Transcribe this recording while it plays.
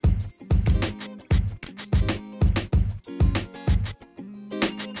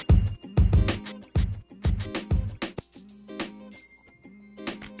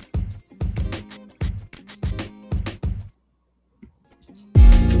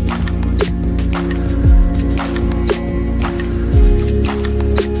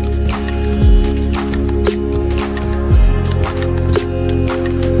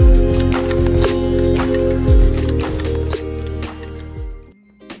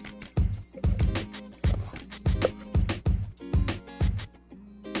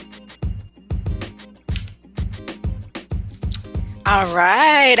All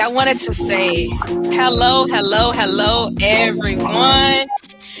right. I wanted to say hello, hello, hello, everyone.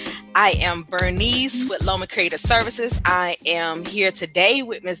 I am Bernice with Loma Creative Services. I am here today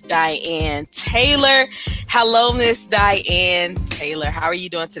with Miss Diane Taylor. Hello, Miss Diane Taylor. How are you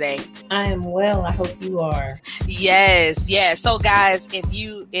doing today? I am well. I hope you are. Yes. So, guys, if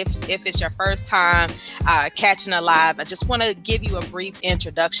it's your first time catching a live, I just want to give you a brief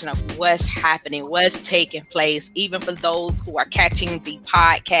introduction of what's happening, what's taking place, even for those who are catching the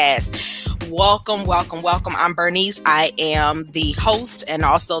podcast. Welcome. I'm Bernice. I am the host and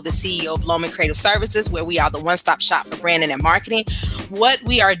also the CEO of Loma Creative Services, where we are the one-stop shop for branding and marketing. What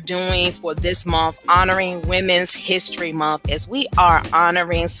we are doing for this month, honoring Women's History Month, is we are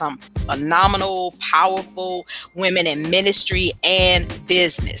honoring some phenomenal, powerful women in ministry and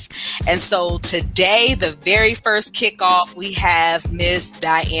business. And so today, the very first kickoff, we have Miss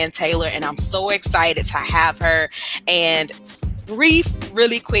Diane Taylor, and I'm so excited to have her. And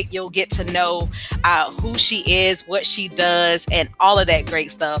really quick, you'll get to know who she is, what she does, and all of that great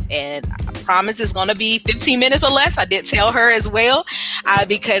stuff. And I promise it's going to be 15 minutes or less. I did tell her as well,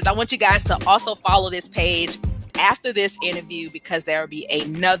 because I want you guys to also follow this page after this interview, because there will be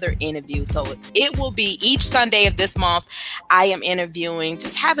another interview. So it will be each Sunday of this month. I am interviewing,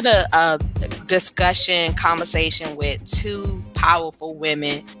 just having a discussion, conversation with two powerful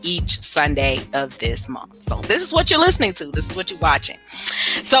women each Sunday of this month. So this is what you're listening to. This is what you're watching.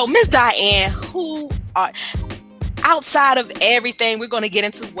 So Miss Diane, outside of everything, we're going to get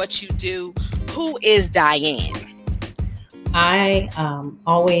into what you do. Who is Diane? I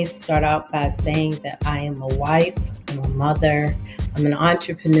always start out by saying that I am a wife, I'm a mother, I'm an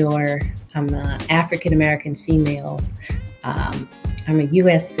entrepreneur, I'm an African-American female, I'm a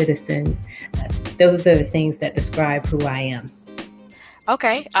U.S. citizen. Those are the things that describe who I am.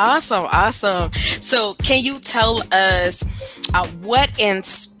 Okay, awesome. So can you tell us what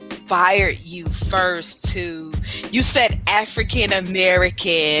inspired you first to, you said African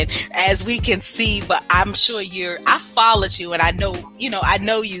American, as we can see, but I'm sure I followed you and I know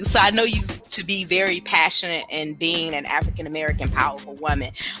you, so I know you to be very passionate in being an African American powerful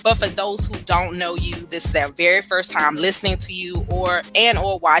woman. But for those who don't know you, this is their very first time listening to you or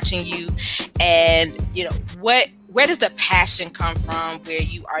watching you, and where does the passion come from where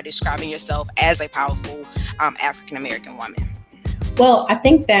you are describing yourself as a powerful African American woman? Well, I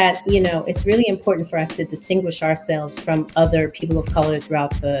think that, it's really important for us to distinguish ourselves from other people of color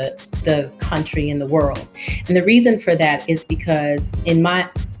throughout the country and the world. And the reason for that is because in my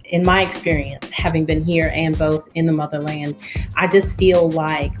experience, having been here and both in the motherland, I just feel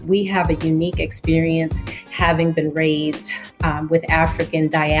like we have a unique experience having been raised with African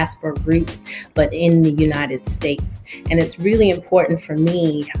diaspora groups, but in the United States. And it's really important for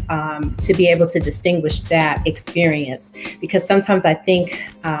me to be able to distinguish that experience, because sometimes I think,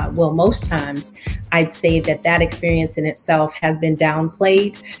 most times I'd say that experience in itself has been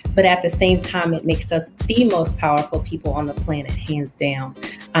downplayed, but at the same time, it makes us the most powerful people on the planet, hands down.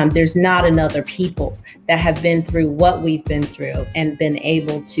 There's not another people that have been through what we've been through and been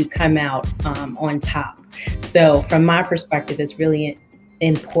able to come out on top. So from my perspective, it's really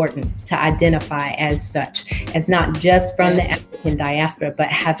important to identify as such, as not just from the African diaspora, but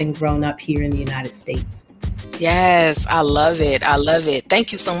having grown up here in the United States. Yes, I love it.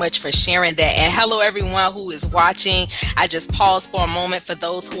 Thank you so much for sharing that. And hello, everyone who is watching. I just paused for a moment for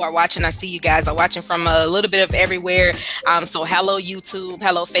those who are watching. I see you guys are watching from a little bit of everywhere. So hello, YouTube.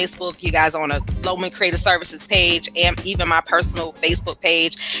 Hello, Facebook. You guys are on a Loma Creative Services page and even my personal Facebook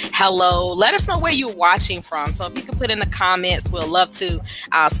page. Hello. Let us know where you're watching from. So if you can put in the comments, we'll love to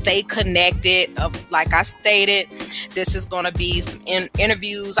stay connected. Like I stated, this is going to be some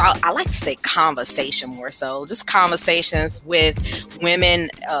interviews. I like to say conversation more so. Just conversations with women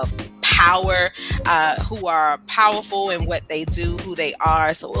of power who are powerful in what they do, who they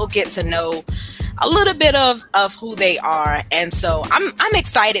are. So we'll get to know a little bit of who they are. And so I'm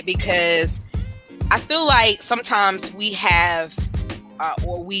excited because I feel like sometimes we have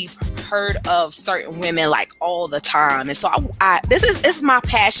or we've heard of certain women like all the time. And so this is my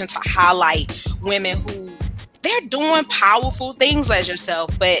passion to highlight women who they're doing powerful things as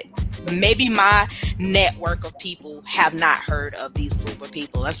yourself, but maybe my network of people have not heard of these group of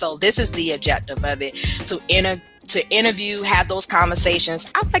people. And so this is the objective of it, to interview, have those conversations.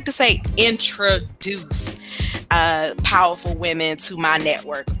 I'd like to say introduce powerful women to my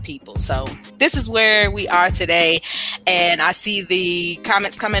network of people. So this is where we are today. And I see the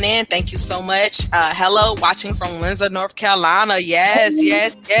comments coming in. Thank you so much. Hello, watching from Windsor, North Carolina. Yes.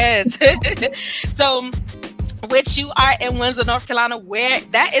 So which you are in Windsor, North Carolina, where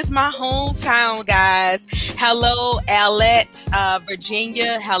that is my hometown, guys. Hello, Alette,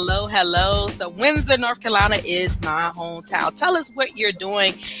 Virginia. Hello, hello. So Windsor, North Carolina is my hometown. Tell us what you're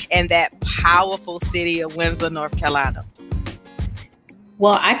doing in that powerful city of Windsor, North Carolina.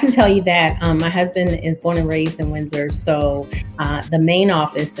 Well, I can tell you that my husband is born and raised in Windsor. So the main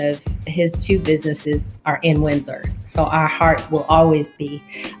office of his two businesses are in Windsor. So our heart will always be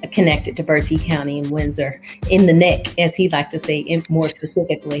connected to Bertie County and Windsor, in the neck, as he likes to say, more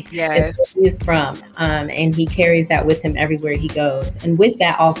specifically. Yes. That's where he's from. And he carries that with him everywhere he goes. And with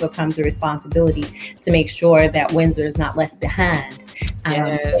that also comes a responsibility to make sure that Windsor is not left behind.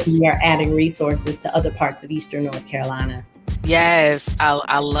 Yes. We are adding resources to other parts of Eastern North Carolina. Yes,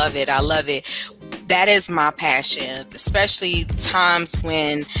 I love it. I love it. That is my passion, especially times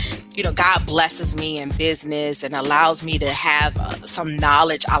when, you know, God blesses me in business and allows me to have some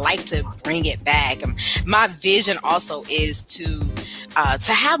knowledge. I like to bring it back. My vision also is to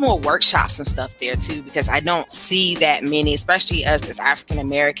have more workshops and stuff there too, because I don't see that many, especially us as African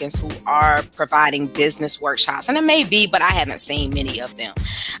Americans who are providing business workshops. And it may be, but I haven't seen many of them.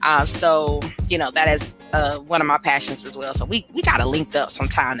 So, you know, that is one of my passions as well. So we got to link up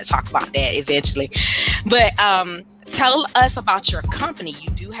sometime to talk about that eventually. But tell us about your company.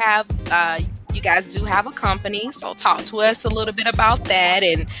 You guys do have a company, so talk to us a little bit about that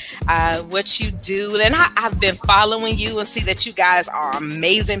and what you do. And I've been following you and see that you guys are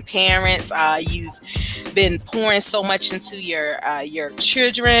amazing parents. You've been pouring so much into your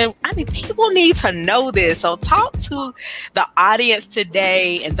children. I mean, people need to know this. So talk to the audience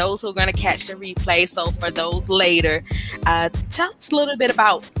today and those who are going to catch the replay. So for those later, tell us a little bit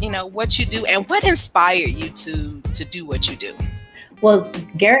about, you know, what you do and what inspired you to do what you do. Well,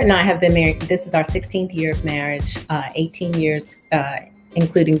 Garrett and I have been married. This is our 16th year of marriage, 18 years,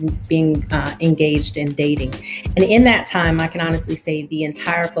 including being engaged and dating. And in that time, I can honestly say the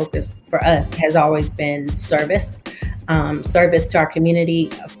entire focus for us has always been service, service to our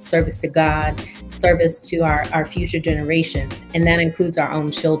community, service to God, service to our future generations. And that includes our own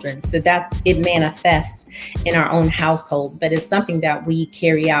children. So it manifests in our own household, but it's something that we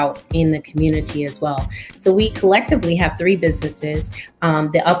carry out in the community as well. So we collectively have three businesses,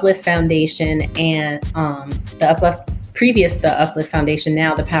 the Uplift Foundation and the Uplift Foundation,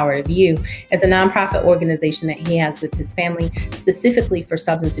 now the Power of You, is a nonprofit organization that he has with his family, specifically for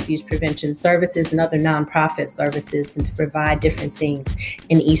substance abuse prevention services and other nonprofit services, and to provide different things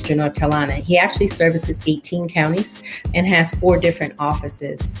in Eastern North Carolina. He actually services 18 counties and has 4 different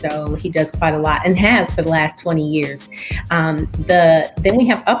offices. So he does quite a lot and has for the last 20 years. Then we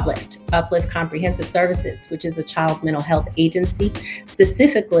have Uplift Comprehensive Services, which is a child mental health agency,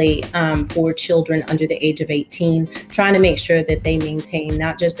 specifically for children under the age of 18, trying to make sure that they maintain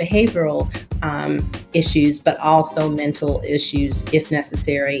not just behavioral issues, but also mental issues if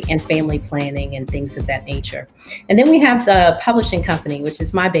necessary, and family planning and things of that nature. And then we have the publishing company, which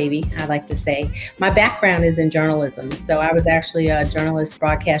is my baby, I like to say. My background is in journalism. So I was actually a journalist,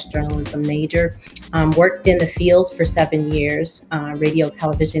 broadcast journalism major, worked in the field for 7 years, radio,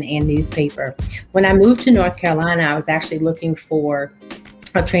 television, and newspaper. When I moved to North Carolina, I was actually looking for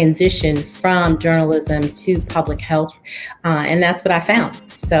a transition from journalism to public health, and that's what I found.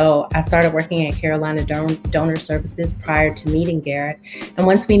 So I started working at Carolina Donor Services prior to meeting Garrett. And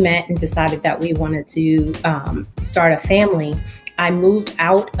once we met and decided that we wanted to start a family, I moved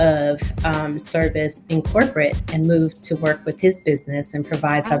out of service in corporate and moved to work with his business and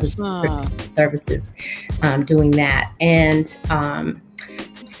provide services doing that. And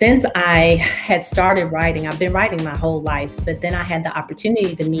since I had started writing, I've been writing my whole life, but then I had the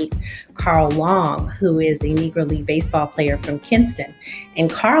opportunity to meet Carl Long, who is a Negro League baseball player from Kinston. And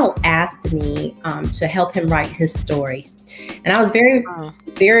Carl asked me to help him write his story. And I was very,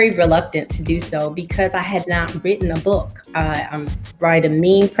 very reluctant to do so because I had not written a book. Write a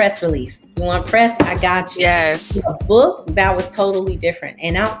mean press release. You want press? I got you. Yes. A book, that was totally different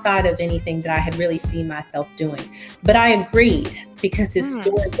and outside of anything that I had really seen myself doing. But I agreed because his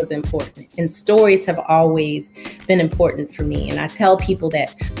story was important, and stories have always been important for me. And I tell people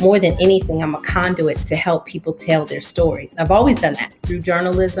that more than anything, I'm a conduit to help people tell their stories. I've always done that through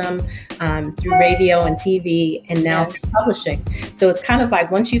journalism, through radio and TV, and now through publishing. So it's kind of like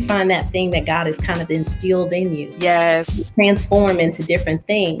once you find that thing that God has kind of instilled in you, you transform into different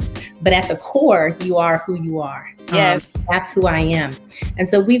things. But at the core, you are who you are. Yes. That's who I am. And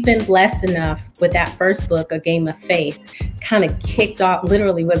so we've been blessed enough with that first book, A Game of Faith, kind of kicked off,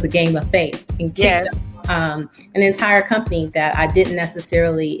 literally was a game of faith, and kicked off an entire company that I didn't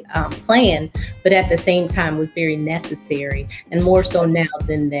necessarily plan, but at the same time was very necessary, and more so now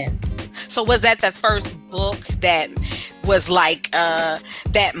than then. So was that the first book that was like that?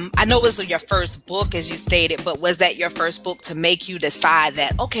 I know it was your first book, as you stated, but was that your first book to make you decide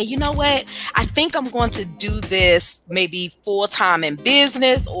that, okay, you know what, I think I'm going to do this maybe full time in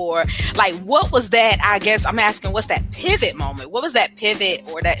business? Or like, what was that? I guess I'm asking, what's that pivot moment? What was that pivot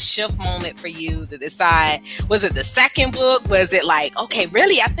or that shift moment for you to decide? Was it the second book? Was it like, okay,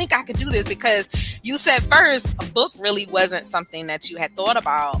 really, I think I could do this? Because you said first a book really wasn't something that you had thought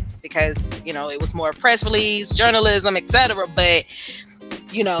about, because, you know, it was more press release, journalism, etc. But,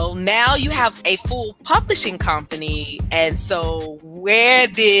 you know, now you have a full publishing company. And so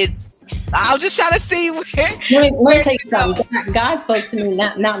I was just trying to see where. Let me tell you something. God spoke to me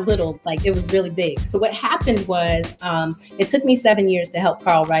not little, like it was really big. So what happened was, it took me 7 years to help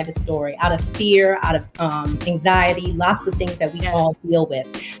Carl write a story, out of fear, out of anxiety, lots of things that we all deal with.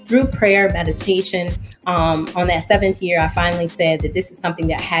 Through prayer, meditation, on that 7th year, I finally said that this is something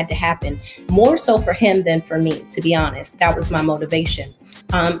that had to happen, more so for him than for me, to be honest. That was my motivation.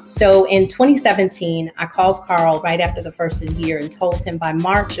 So in 2017, I called Carl right after the first of the year and told him by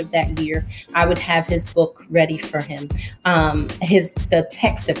March of that year, I would have his book ready for him, the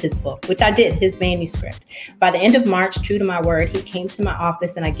text of his book, which I did, his manuscript. By the end of March, true to my word, he came to my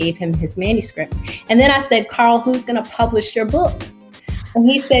office and I gave him his manuscript. And then I said, Carl, who's going to publish your book? And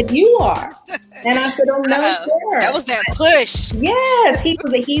he said, you are. And I said, oh, no, sir. That was that push. Yes, he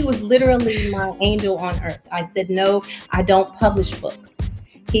was literally my angel on earth. I said, no, I don't publish books.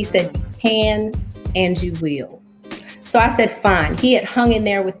 He said, you can and you will. So I said, fine. He had hung in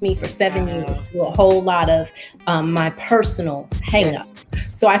there with me for 7 years through a whole lot of my personal hang-ups.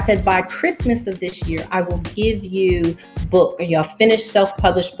 So I said, by Christmas of this year, I will give you your finished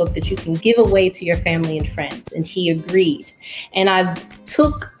self-published book that you can give away to your family and friends. And he agreed. And I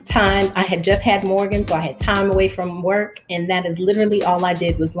took time. I had just had Morgan, so I had time away from work. And that is literally all I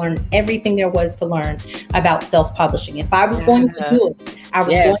did, was learn everything there was to learn about self-publishing. If I was going to do it, I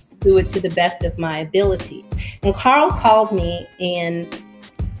was going to do it to the best of my ability. And Carl called me in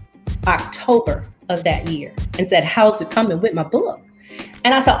October of that year and said, how's it coming with my book?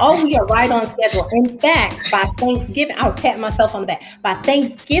 And I said, oh, we are right on schedule. In fact, by Thanksgiving, I was patting myself on the back. By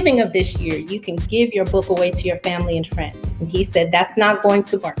Thanksgiving of this year, you can give your book away to your family and friends. And he said, that's not going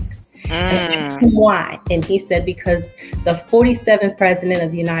to work. And I asked him why. And he said, because the 47th president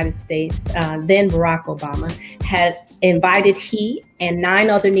of the United States, then Barack Obama, had invited he and 9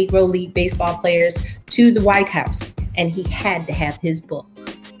 other Negro League baseball players to the White House. And he had to have his book.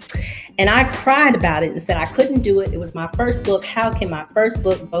 And I cried about it and said I couldn't do it. It was my first book. How can my first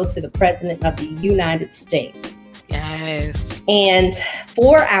book go to the president of the United States? Yes. And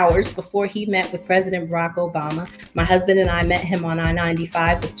 4 hours before he met with President Barack Obama, my husband and I met him on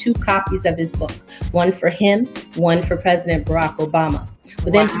I-95 with 2 copies of his book, one for him, one for President Barack Obama.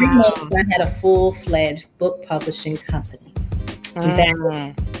 Within 3 months, I had a full-fledged book publishing company.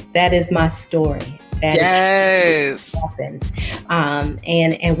 That is my story. That happened.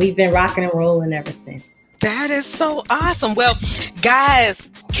 And we've been rocking and rolling ever since. That is so awesome. Well, guys,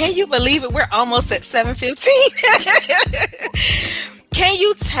 can you believe it? We're almost at 7:15. Can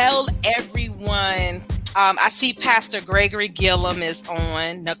you tell everyone? I see Pastor Gregory Gillum is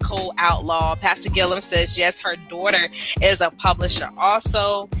on, Nicole Outlaw. Pastor Gillum says, yes, her daughter is a publisher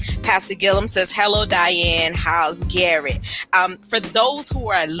also. Pastor Gillum says, hello, Diane. How's Garrett? For those who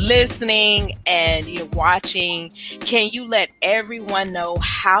are listening and you're watching, can you let everyone know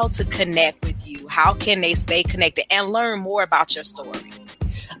how to connect with you? How can they stay connected and learn more about your story?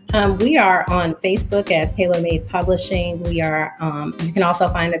 We are on Facebook as Taylor Made Publishing. We are. You can also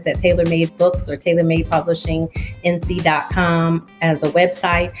find us at Taylor Made Books or TaylorMadePublishingNC.com as a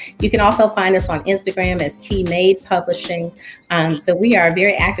website. You can also find us on Instagram as T Made Publishing. So we are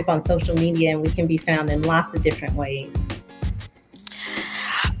very active on social media, and we can be found in lots of different ways.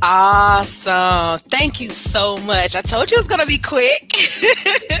 Awesome. Thank you so much. I told you it was going to be quick.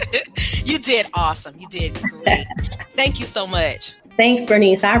 You did awesome. You did great. Thank you so much. Thanks,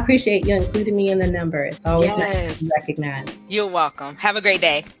 Bernice. I appreciate you including me in the number. It's always nice to be recognized. You're welcome. Have a great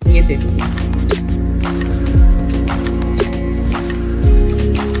day. You too.